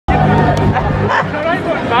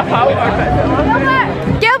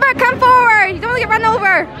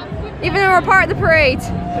even though we're part of the parade.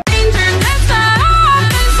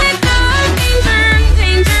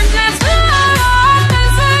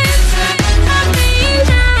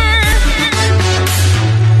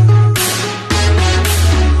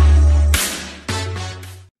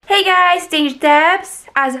 Hey guys, Dangerdebbs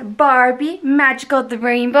as Barbie, Magical the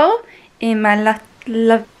Rainbow, in my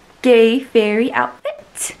gay fairy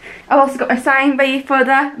outfit. I've also got my sign ready for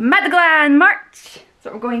the MardiGla March. That's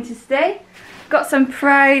what we're going to today. Got some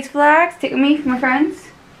pride flags, take with me for my friends.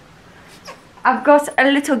 I've got a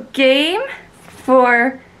little game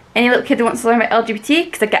for any little kid who wants to learn about LGBT,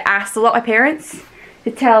 because I get asked a lot by parents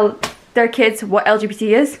to tell their kids what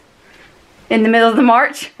LGBT is in the middle of the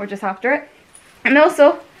march, or just after it. And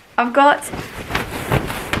also, I've got the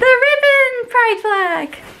ribbon pride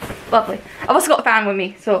flag. Lovely. I've also got a fan with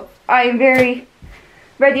me, so I am very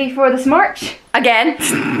ready for this march again.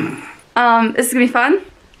 This is gonna be fun.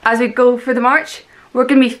 As we go for the march, we're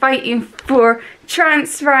gonna be fighting for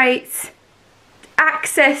trans rights,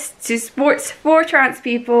 access to sports for trans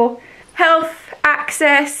people, health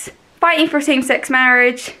access, fighting for same-sex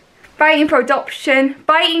marriage, fighting for adoption,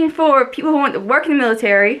 fighting for people who want to work in the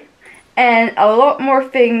military, and a lot more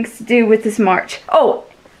things to do with this march. Oh,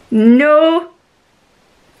 no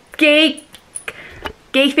gay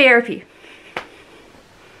therapy.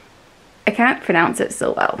 I can't pronounce it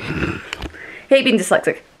so well. Hate being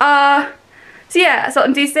dyslexic. So yeah, that's what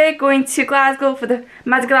I'm doing today. Going to Glasgow for the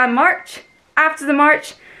MardiGla March. After the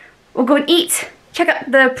march, we'll go and eat, check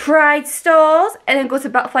out the Pride stalls, and then go to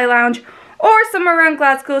Butterfly Lounge or somewhere around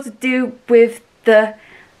Glasgow to do with the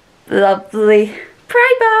lovely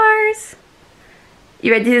Pride bars.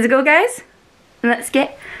 You ready to go, guys? Let's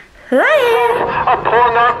get flying.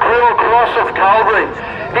 Upon that cruel cross of Calvary,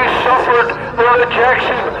 he suffered the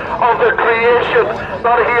rejection of the creation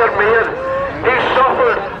that he had made. He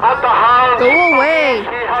suffered at the hands Go away. of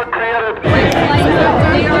those he had created.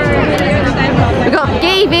 We got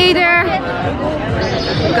Gay Vader.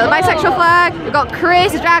 We got the bisexual flag. We got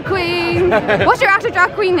Chris, the drag queen. What's your actual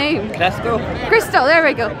drag queen name? Crystal. Crystal, there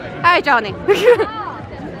we go. Hi, Johnny.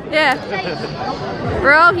 Yeah.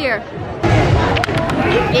 We're all here.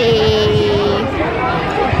 Hey.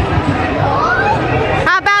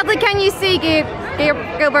 How badly can you see,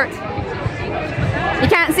 Gilbert? You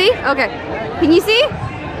can't see? Okay. Can you see?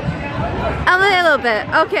 A little bit.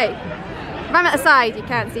 Okay. If I'm at the side, you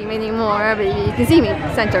can't see me anymore, but you can see me.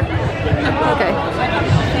 Center. Okay.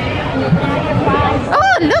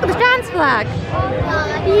 Oh, look, the trans flag.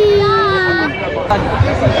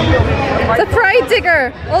 The Pride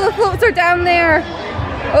Digger. All the floats are down there.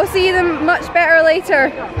 We'll see them much better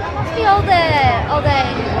later. See all the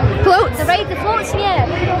Floats? the floats, yeah.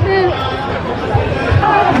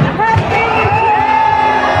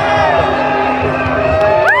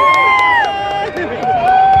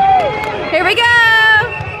 Here we go!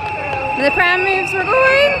 And the pram moves, we're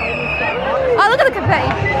going. Oh, look at the confetti.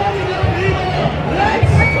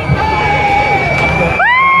 Woo!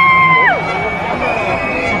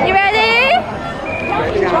 You ready?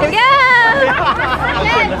 Here we go!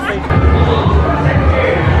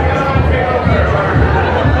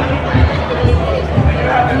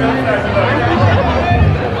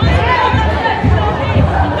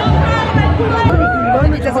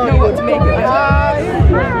 Bonnie doesn't know what to make of it.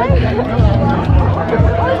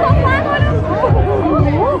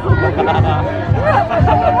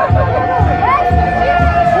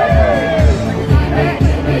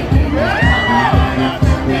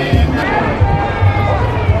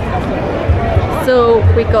 So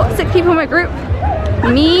we got 6 people in my group.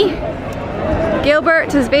 Me,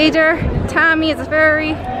 Gilbert as Vader, Tammy as a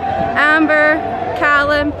Furry, Amber,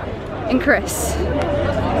 Callum, and Chris.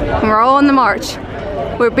 And we're all on the march.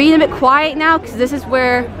 We're being a bit quiet now because this is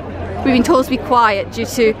where we've been told to be quiet due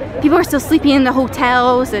to people are still sleeping in the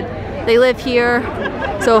hotels and they live here.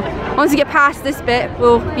 So once we get past this bit,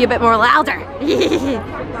 we'll be a bit more louder.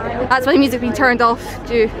 That's why the music's been turned off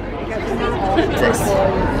due to this.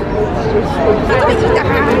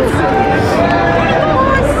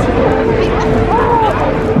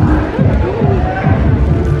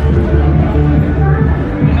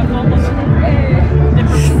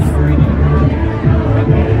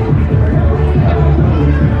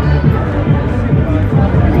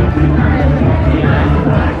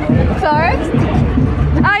 Sorry?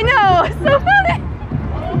 I know, it's so funny!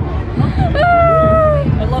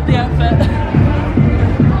 I love the outfit.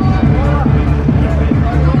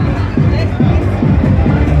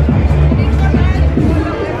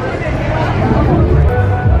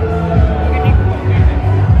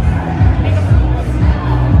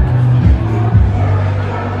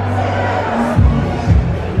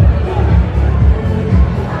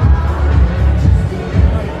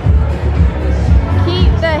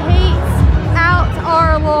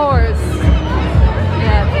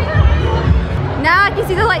 I can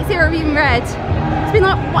see the lightsaber being red. It's been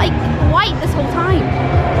like white this whole time.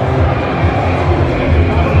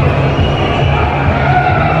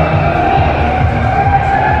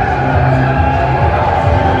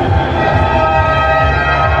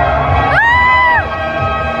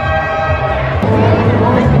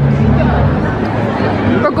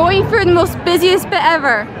 We're going through the most busiest bit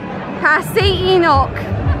ever. Past St. Enoch.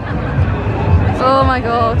 Oh my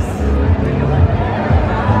gosh.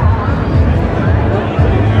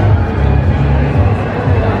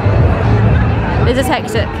 This is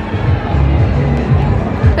hectic.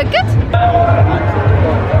 But good.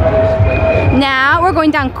 Now we're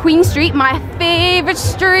going down Queen Street, my favourite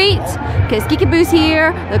street. Because Geekaboo's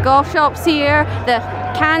here, the golf shop's here, the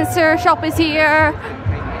cancer shop is here.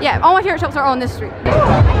 Yeah, all my favourite shops are on this street.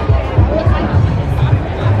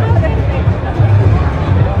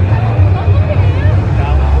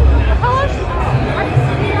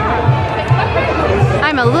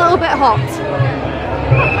 I'm a little bit hot.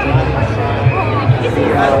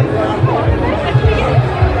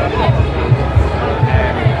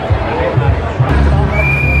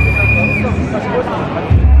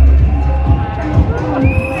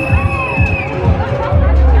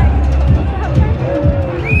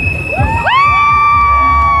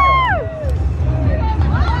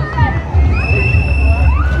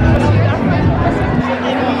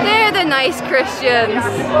 They're the nice Christians.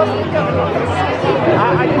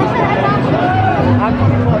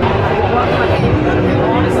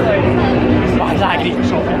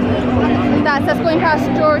 That's us going past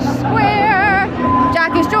George Square.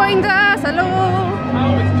 Jack has joined us. Hello.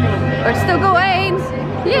 We're still going.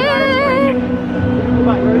 Yay!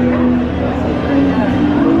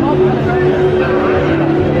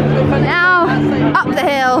 Now up the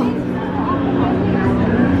hill.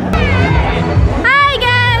 Hi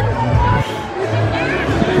again.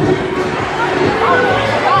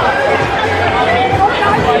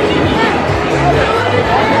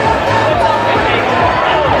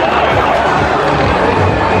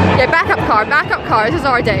 Yeah, back up car, this is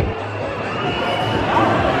our day.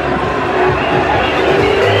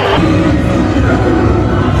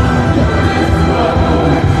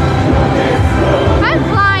 I'm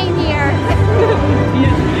flying here.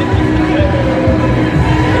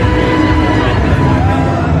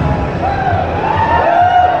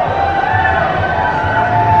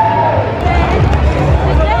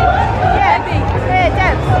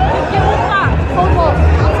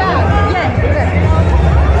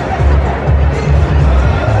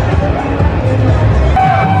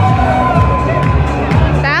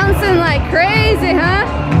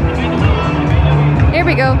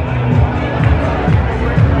 We go.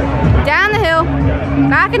 Down the hill,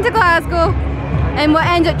 back into Glasgow, and we'll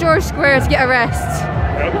end at George Square to get a rest.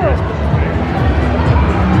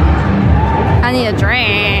 I need a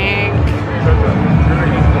drink.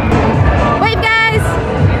 Wave guys!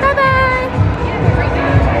 Bye bye!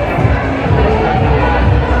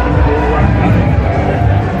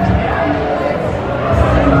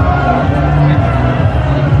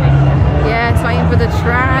 Yes, waiting for the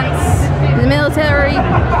trance. The military.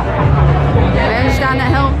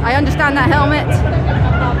 I understand that helmet.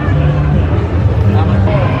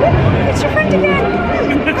 It's your friend again.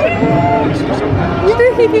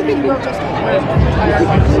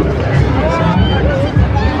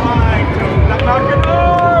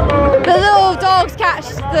 The little dogs catch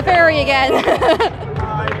the ferry again.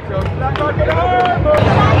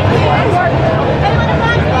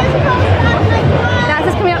 That's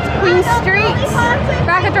just coming up to Queen Street,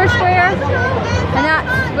 back at George Square, and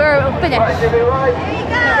that's where it will finish.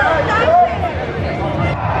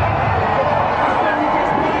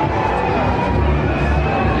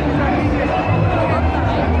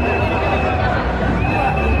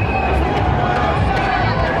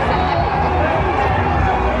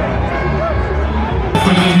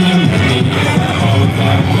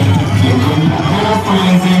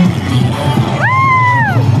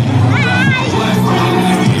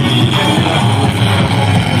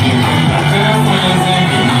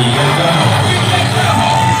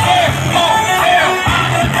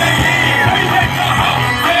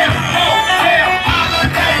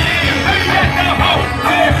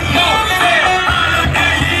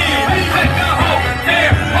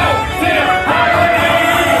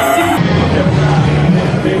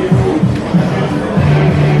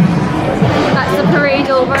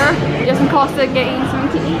 Costa getting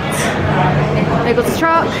something to eat. There goes the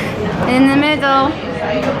truck. In the middle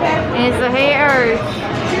is the haters.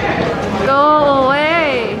 Go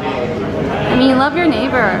away. I mean, love your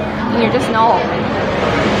neighbor, and you're just not.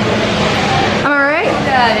 Am I right?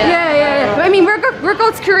 Yeah. I mean, we're We're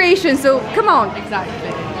God's creation, so come on.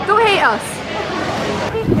 Exactly. Don't hate us.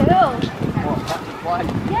 Pretty cool.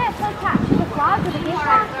 Yeah, it's like catching the flag with a gift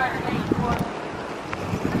bag.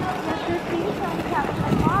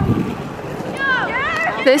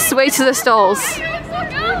 This way to the stalls.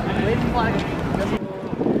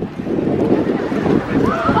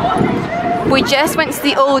 We just went to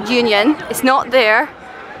the old Union. It's not there.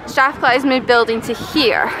 Strathclyde's moved building to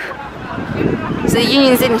here. So the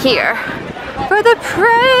Union's in here. For the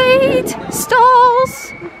parade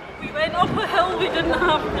stalls. We went up a hill we didn't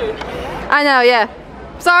have to. I know, yeah.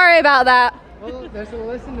 Sorry about that. Well, there's a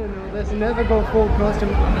lesson in all this. Never go full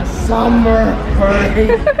costume on a summer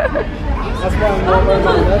parade. That's why I'm not wearing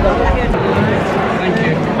my leather. Thank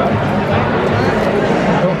you.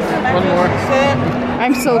 Oh, one more.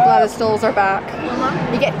 I'm so glad the stalls are back.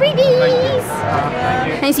 You get freebies.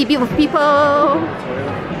 And you see beautiful people.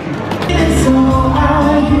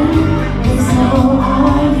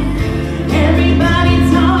 Everybody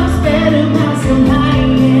talks better about somebody,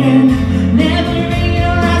 never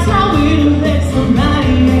realize how we let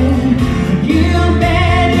somebody in. You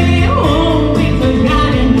better you won't be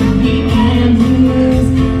forgotten. The answer is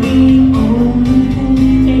the only thing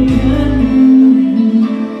they could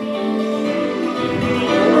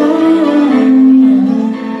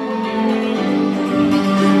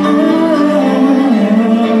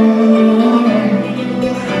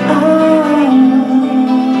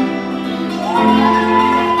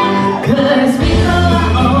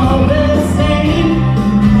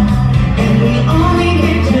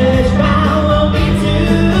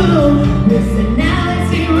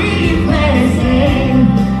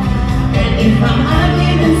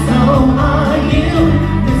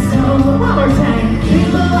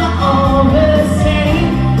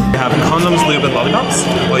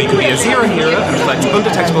or you can be a zero hero and reflect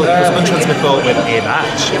undetectable equals untransmittable with a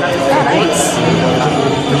badge. Nice.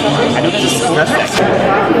 I know this is perfect.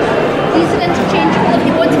 These are interchangeable if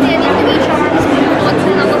you want to do any of the wee charms, move on to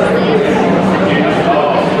another place.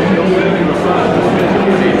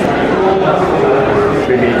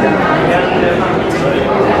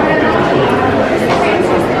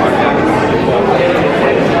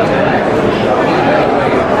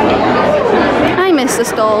 I miss the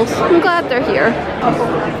stalls. I'm glad they're here.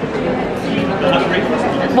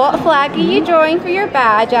 What flag are you drawing for your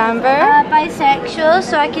badge, Amber? Bisexual,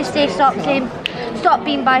 so I can stop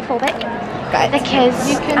being biphobic. Because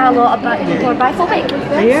a lot of people are biphobic.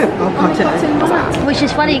 Yeah, I'll cut it. Which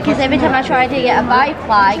is funny because every time I tried to get a bi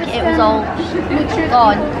flag, it was all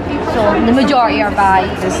gone. So the majority are bi.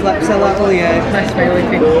 It slips a little, yeah. Nice smiley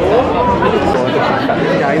face.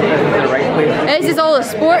 This is all the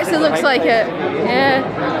sports, it looks like it. Yeah.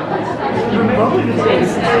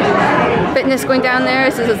 Fitness going down there.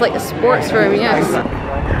 This is like the sports room, yes.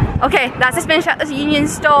 Okay, that's just finished at the Union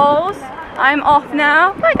stalls. I'm off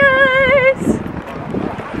now. Bye guys!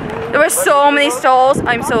 There were so many stalls.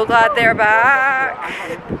 I'm so glad they're back.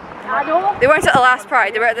 They weren't at the last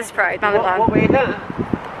Pride, they were at this Pride. MardiGla.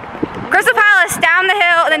 Crystal Palace, down the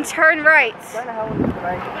hill and then turn right.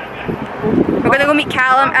 We're gonna go meet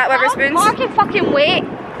Callum at Weatherspoons. I can fucking wait.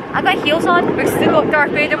 I got heels on. We've still got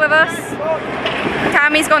Darth Vader with us.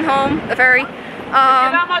 Tammy's gone home, the Furry.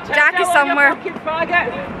 Jack is somewhere.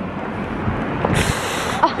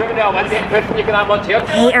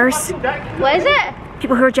 Haters. What is it?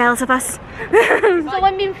 People who are jealous of us.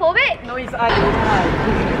 Someone being phobic?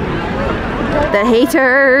 The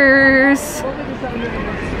haters.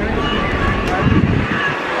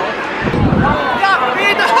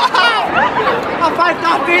 I'll fight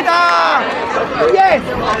Darth Vader! Yes!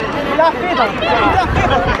 Darth Vader!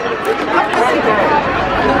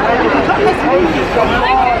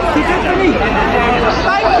 He did for me!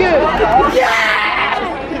 Thank you! Yeah!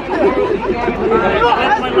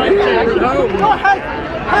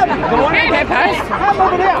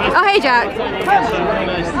 Oh, hey, Jack.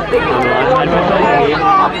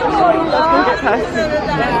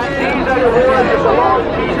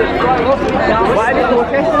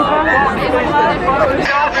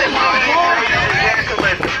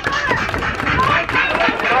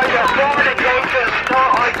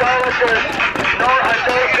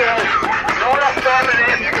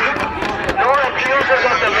 nor accusers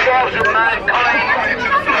of themselves of mankind,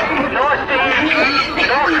 nor thieves,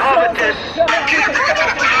 nor covetous,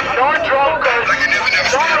 nor drunkards,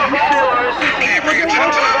 nor revilers,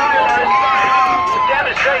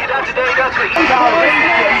 demonstrated that today, that's what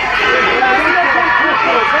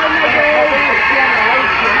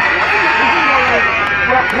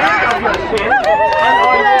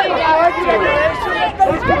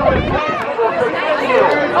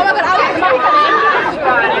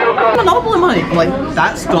Monopoly money. I'm like,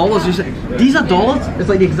 That's dollars. These are dollars. It's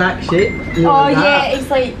like the exact shape. You know, Oh like yeah, it's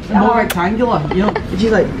like more rectangular. You know,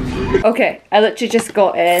 she's like. Okay, I literally just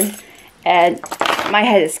got in, and my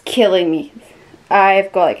head is killing me.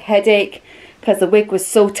 I've got like headache because the wig was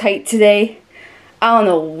so tight today. I don't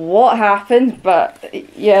know what happened, but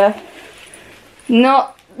yeah,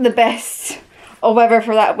 not the best of weather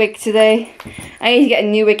for that wig today. I need to get a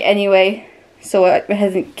new wig anyway, so it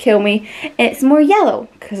doesn't kill me. And it's more yellow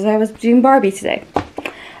because I was doing Barbie today.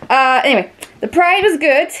 Anyway, the Pride was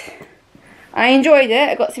good. I enjoyed it.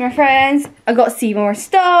 I got to see my friends. I got to see more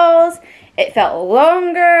stalls. It felt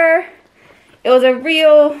longer. It was a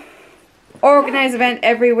real organized event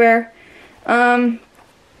everywhere. Yeah,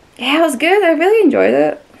 it was good. I really enjoyed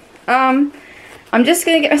it. I'm just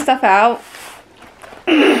gonna get my stuff out.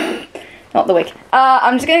 Not the wig.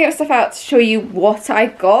 I'm just gonna get my stuff out to show you what I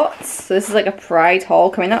got. So this is like a Pride haul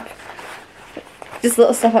coming up. Just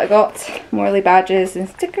little stuff I got. Morley badges and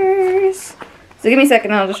stickers. So give me a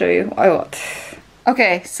second and I'll just show you what I got.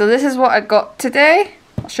 Okay, so this is what I got today.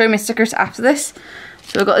 I'll show you my stickers after this.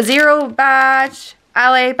 So I got a Zero badge,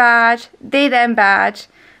 LA badge, They Them badge,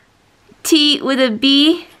 T with a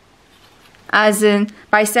B, as in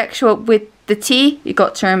bisexual with the T. You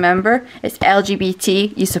got to remember, it's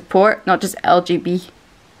LGBT you support, not just LGB.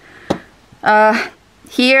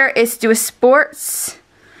 Here is to do with sports.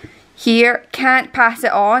 Here, can't pass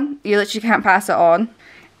it on. You literally can't pass it on.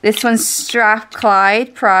 This one's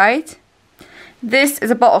Strathclyde Pride. This is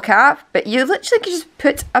a bottle cap, but you literally could just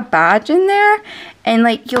put a badge in there and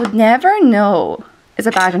like you'll never know there's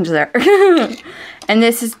a badge under there. And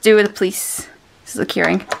this is to do with the police. This is the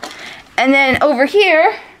curing. And then over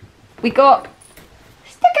here, we got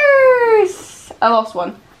stickers. I lost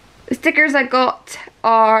one. The stickers I got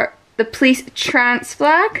are the police trans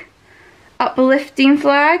flag, uplifting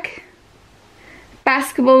flag,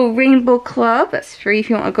 basketball rainbow club, that's free if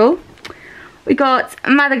you want to go. We got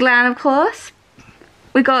MardiGla, of course.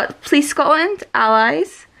 We got Police Scotland,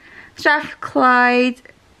 Allies, Strathclyde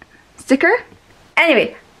sticker.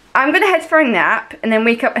 Anyway, I'm gonna head for a nap and then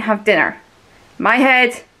wake up and have dinner. My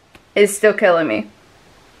head is still killing me.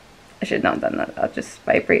 I should not have done that, I'll just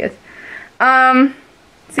vibrated.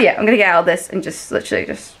 So yeah, I'm gonna get out of this and just literally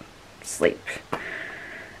just sleep.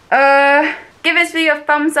 Give this video a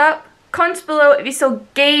thumbs up, comment below if you saw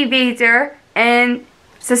Gay Vader, and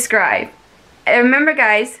subscribe. And remember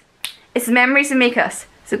guys, it's the memories that make us.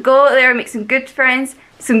 So go out there and make some good friends,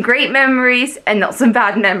 some great memories, and not some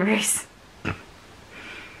bad memories.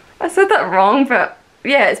 I said that wrong, but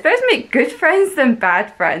yeah, it's better to make good friends than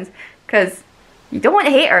bad friends, because you don't want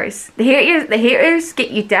haters. The haters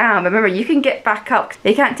get you down. Remember, you can get back up.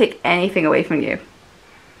 They can't take anything away from you.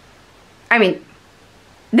 I mean,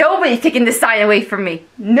 nobody's taking this sign away from me.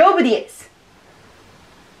 Nobody is.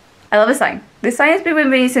 I love this sign. This sign has been with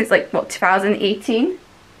me since like, what, 2018?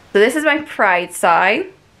 So this is my Pride sign.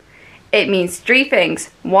 It means 3 things.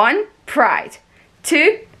 1, Pride.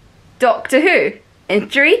 2, Doctor Who.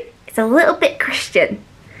 And 3, it's a little bit Christian.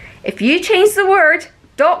 If you change the word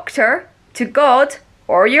doctor to God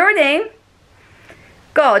or your name,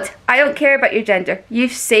 God, I don't care about your gender.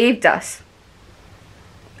 You've saved us.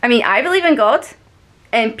 I mean, I believe in God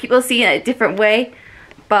and people see it in a different way,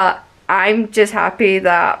 but I'm just happy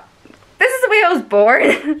that this is the way I was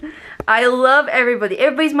born. I love everybody.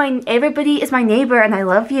 Everybody is my neighbor and I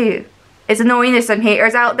love you. It's annoying there's some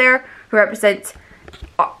haters out there who represent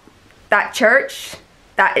that church.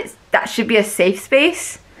 That should be a safe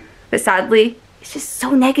space, but sadly it's just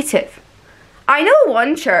so negative. I know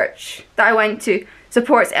one church that I went to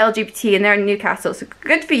supports LGBT and they're in Newcastle, so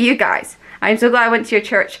good for you guys. I'm so glad I went to your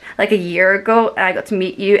church like a year ago and I got to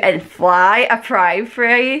meet you and fly a Pride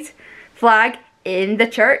Parade flag in the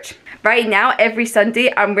church. Right now, every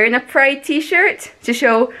Sunday, I'm wearing a Pride t-shirt to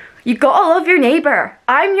show you gotta love your neighbor.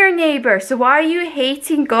 I'm your neighbor, so why are you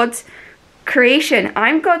hating God's creation?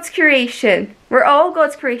 I'm God's creation. We're all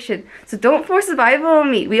God's creation, so don't force the Bible on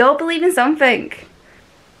me. We all believe in something.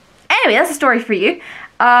 Anyway, that's a story for you.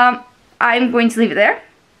 I'm going to leave it there.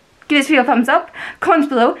 Give this video a thumbs up, comment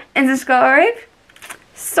below, and subscribe.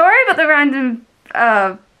 Sorry about the random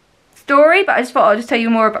story, but I just thought I'll just tell you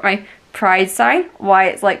more about my Pride sign, why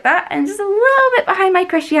it's like that, and just a little bit behind my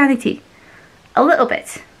Christianity. A little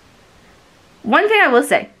bit. One thing I will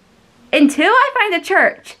say, until I find a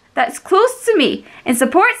church that's close to me and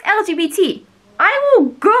supports LGBT, I will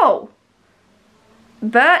go.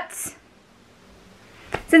 But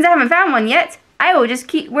since I haven't found one yet, I will just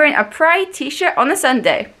keep wearing a Pride t-shirt on a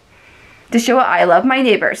Sunday to show I love my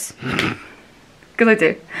neighbours. Because I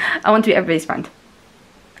do. I want to be everybody's friend.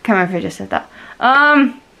 I can't remember if I just said that.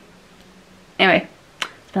 Anyway,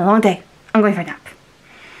 it's been a long day. I'm going for a nap.